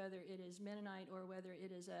community, whether it is Mennonite or whether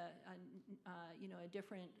it is a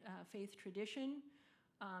different faith tradition,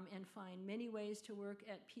 and find many ways to work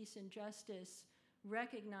at peace and justice,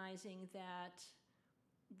 recognizing that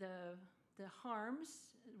the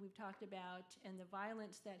harms we've talked about and the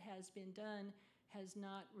violence that has been done has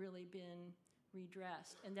not really been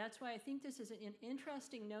redressed. And that's why I think this is an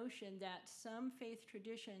interesting notion that some faith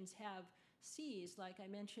traditions have seized, like I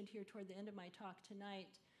mentioned here toward the end of my talk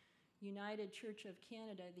tonight. United Church of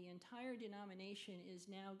Canada, the entire denomination is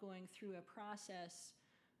now going through a process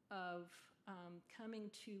of coming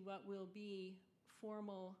to what will be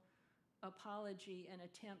formal apology and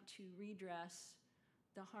attempt to redress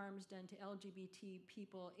the harms done to LGBT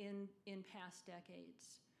people in past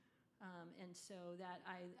decades. And so that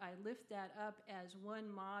I lift that up as one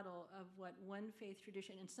model of what one faith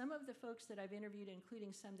tradition, and some of the folks that I've interviewed,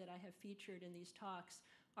 including some that I have featured in these talks,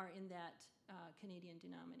 are in that Canadian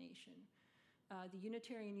denomination. The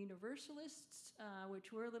Unitarian Universalists,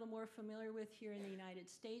 which we're a little more familiar with here in the United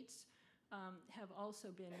States, have also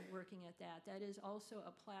been working at that. That is also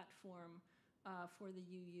a platform for the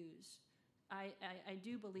UUs. I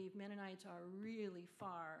do believe Mennonites are really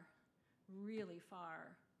far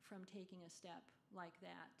from taking a step like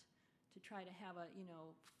that, to try to have a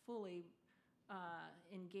fully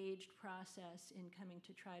engaged process in coming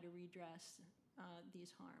to try to redress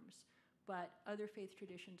these harms. But other faith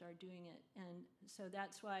traditions are doing it, and so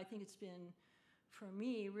that's why I think it's been, for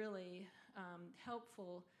me, really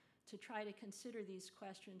helpful to try to consider these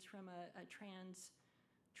questions from a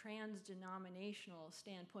trans-denominational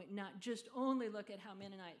standpoint, not just only look at how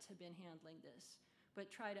Mennonites have been handling this,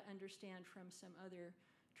 but try to understand from some other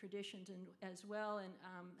traditions as well. And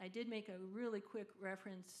I did make a really quick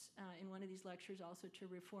reference in one of these lectures also to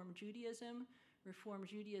Reform Judaism. Reform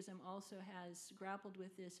Judaism also has grappled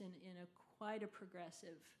with this in quite a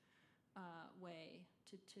progressive way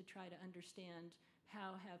to try to understand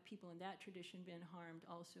how have people in that tradition been harmed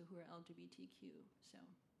also who are LGBTQ. So,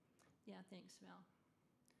 yeah, thanks, Val.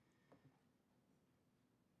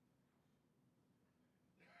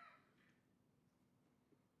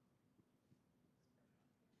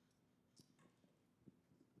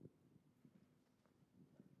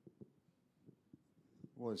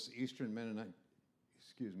 Was Eastern Mennonite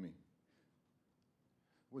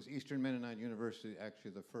University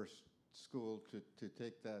actually the first school to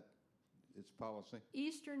take that, its policy?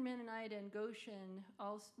 Eastern Mennonite and Goossen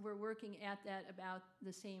were working at that about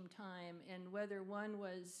the same time, and whether one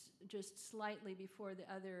was just slightly before the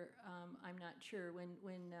other, I'm not sure.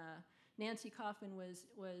 When Nancy Kaufman was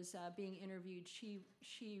being interviewed, she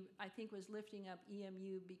I think was lifting up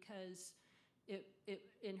EMU because it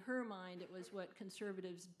in her mind, it was what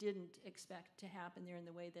conservatives didn't expect to happen there in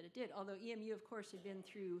the way that it did. Although EMU, of course, had been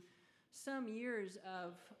through some years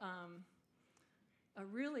of a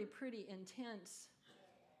really pretty intense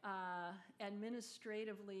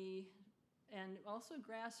administratively and also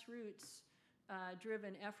grassroots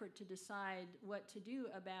driven effort to decide what to do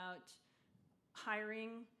about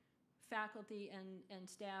hiring faculty and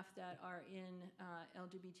staff that are in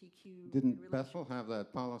LGBTQ. Didn't Bethel have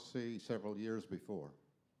that policy several years before?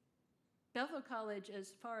 Bethel College,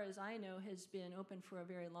 as far as I know, has been open for a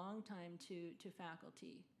very long time to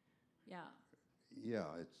faculty. Yeah. Yeah,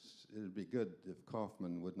 it'd be good if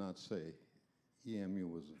Kaufman would not say EMU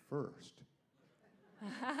was the first.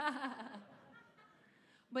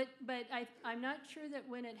 But I'm not sure that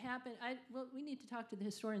when it happened, well, we need to talk to the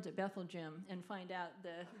historians at Bethel, Jim, and find out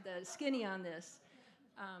the skinny on this.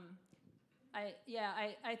 I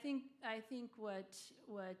think what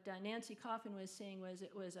Nancy Kaufman was saying was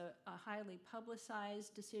it was a highly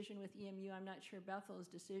publicized decision with EMU. I'm not sure Bethel's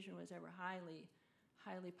decision was ever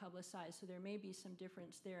highly publicized, so there may be some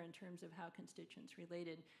difference there in terms of how constituents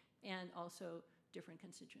related, and also different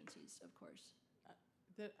constituencies, of course.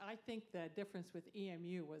 I think the difference with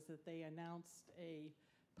EMU was that they announced a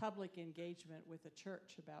public engagement with the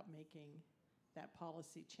church about making that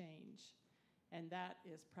policy change. And that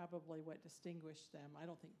is probably what distinguished them. I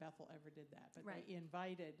don't think Bethel ever did that, but right. They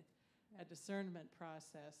invited a discernment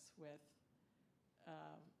process with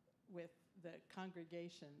the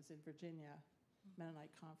congregations in Virginia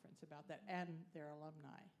Mennonite Conference about that and their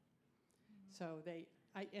alumni. Mm-hmm. So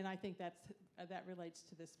I think that relates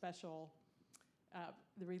to the special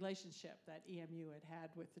the relationship that EMU had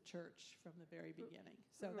with the church from the very beginning.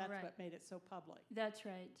 So that's right. what made it so public. That's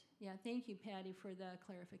right. Yeah, thank you, Patty, for the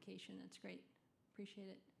clarification. That's great. Appreciate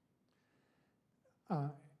it.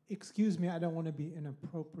 Excuse me, I don't want to be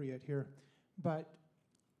inappropriate here, but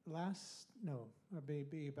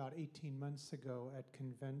maybe about 18 months ago at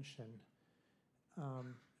convention,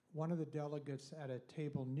 one of the delegates at a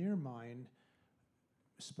table near mine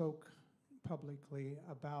spoke publicly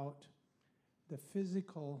about the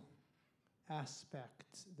physical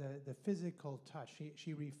aspects, the physical touch.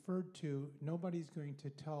 She referred to, nobody's going to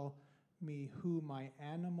tell me who my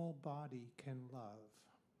animal body can love.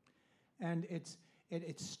 And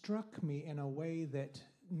it struck me in a way that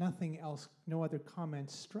nothing else, no other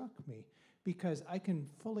comments struck me, because I can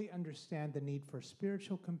fully understand the need for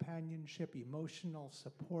spiritual companionship, emotional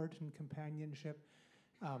support and companionship.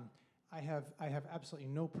 I have absolutely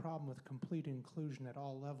no problem with complete inclusion at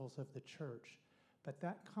all levels of the church, but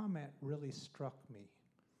that comment really struck me.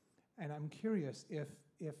 And I'm curious if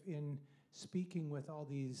in speaking with all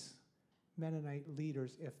these Mennonite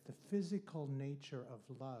leaders, if the physical nature of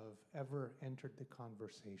love ever entered the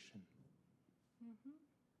conversation. Mm-hmm.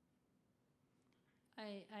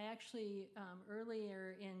 I actually,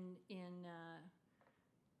 earlier in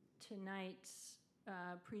tonight's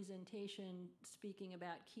presentation, speaking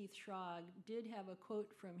about Keith Schrag, did have a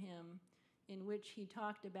quote from him in which he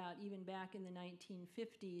talked about, even back in the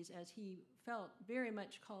 1950s, as he felt very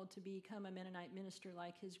much called to become a Mennonite minister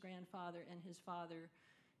like his grandfather and his father.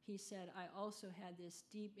 He said, I also had this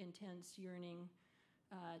deep, intense yearning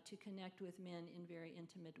to connect with men in very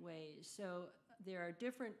intimate ways. So there are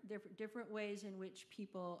different ways in which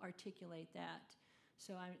people articulate that.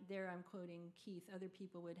 So I'm quoting Keith. Other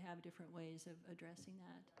people would have different ways of addressing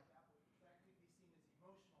that. That could be seen as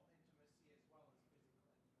emotional intimacy as well as physical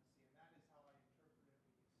intimacy, and that is how I interpreted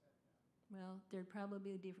when you said that. Well, there'd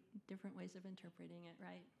probably be different ways of interpreting it,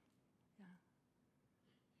 right? Yeah.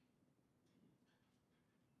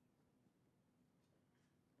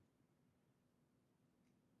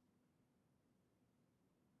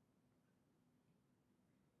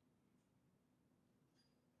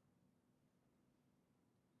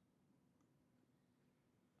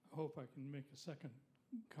 I hope I can make a second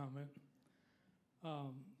comment.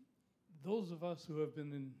 Those of us who have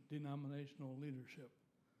been in denominational leadership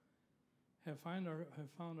have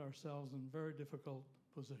found ourselves in very difficult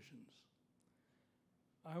positions.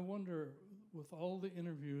 I wonder, with all the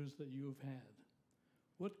interviews that you've had,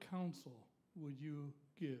 what counsel would you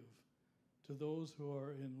give to those who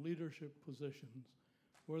are in leadership positions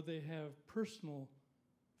where they have personal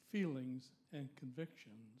feelings and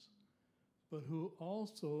convictions, but who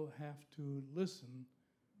also have to listen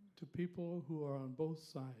to people who are on both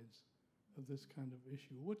sides of this kind of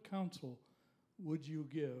issue? What counsel would you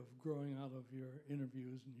give growing out of your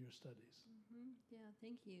interviews and your studies? Mm-hmm. Yeah,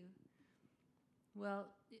 thank you. Well,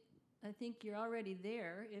 I think you're already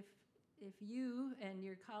there. If you and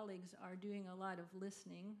your colleagues are doing a lot of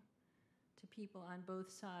listening to people on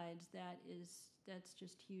both sides, that's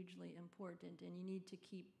just hugely important, and you need to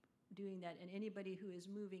keep doing that. And anybody who is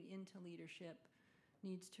moving into leadership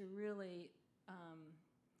needs to really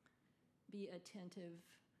be attentive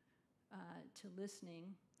to listening.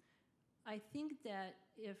 I think that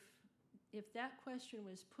if that question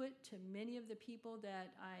was put to many of the people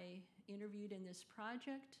that I interviewed in this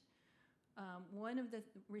project, one of the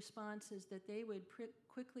responses that they would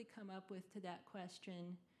quickly come up with to that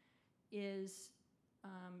question is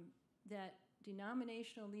that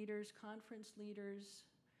denominational leaders, conference leaders,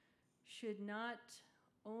 should not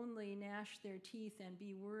only gnash their teeth and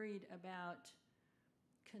be worried about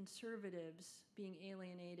conservatives being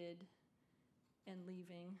alienated and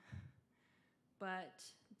leaving, but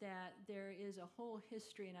that there is a whole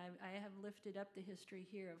history, and I have lifted up the history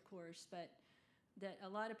here, of course, but that a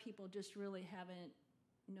lot of people just really haven't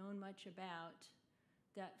known much about,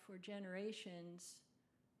 that for generations,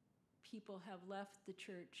 people have left the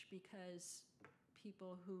church because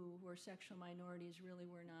people who were sexual minorities really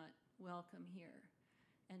were not welcome here.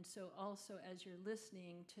 And so also, as you're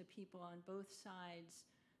listening to people on both sides,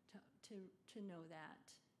 to know that,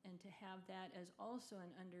 and to have that as also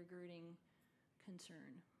an undergirding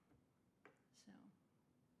concern. So.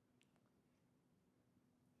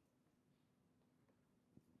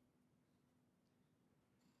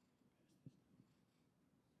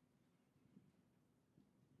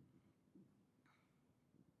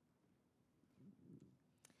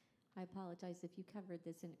 I apologize if you covered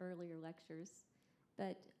this in earlier lectures,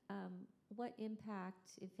 but what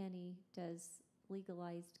impact, if any, does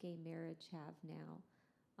legalized gay marriage have now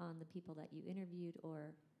on the people that you interviewed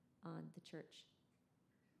or on the church?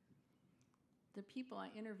 The people I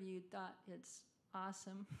interviewed thought it's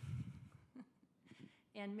awesome.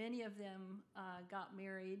 And many of them got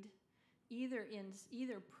married either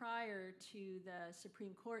prior to the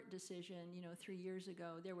Supreme Court decision, 3 years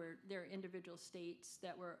ago. There are individual states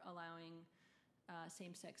that were allowing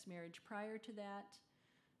same-sex marriage prior to that.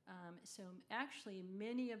 So actually,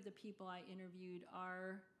 many of the people I interviewed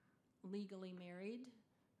are legally married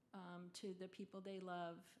to the people they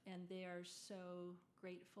love, and they are so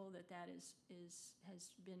grateful that has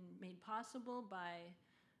been made possible by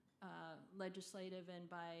legislative and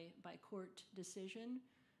by court decision.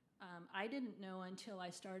 I didn't know until I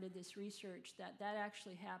started this research that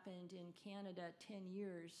actually happened in Canada 10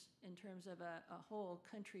 years in terms of a whole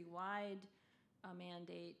countrywide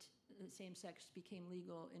mandate. The same-sex became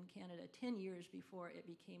legal in Canada 10 years before it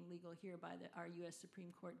became legal here by our U.S.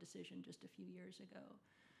 Supreme Court decision just a few years ago.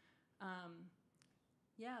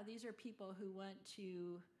 These are people who want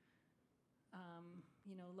to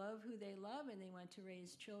love who they love, and they want to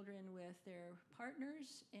raise children with their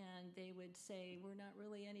partners, and they would say, we're not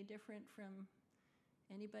really any different from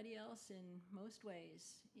anybody else in most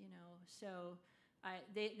ways, So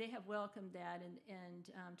they have welcomed that,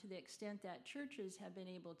 and to the extent that churches have been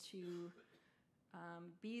able to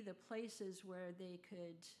be the places where they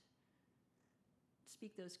could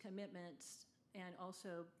speak those commitments and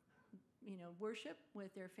also, worship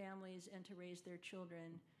with their families and to raise their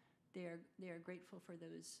children, they are grateful for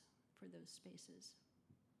those spaces.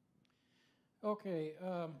 Okay,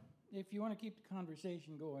 if you want to keep the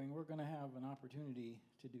conversation going, we're going to have an opportunity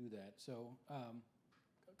to do that. So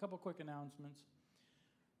a couple quick announcements.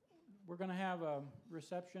 We're going to have a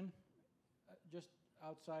reception just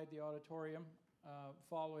outside the auditorium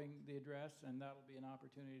following the address, and that'll be an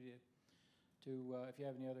opportunity to if you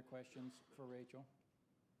have any other questions for Rachel.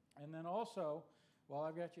 And then also, while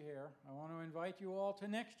I've got you here, I want to invite you all to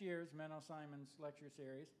next year's Menno Simons lecture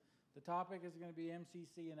series. The topic is going to be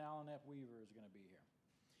MCC, and Alan F. Weaver is going to be here.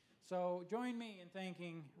 So join me in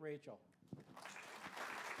thanking Rachel.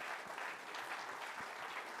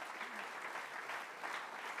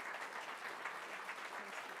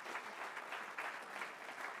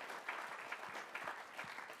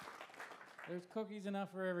 There's cookies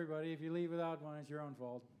enough for everybody. If you leave without one, it's your own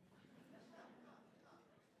fault.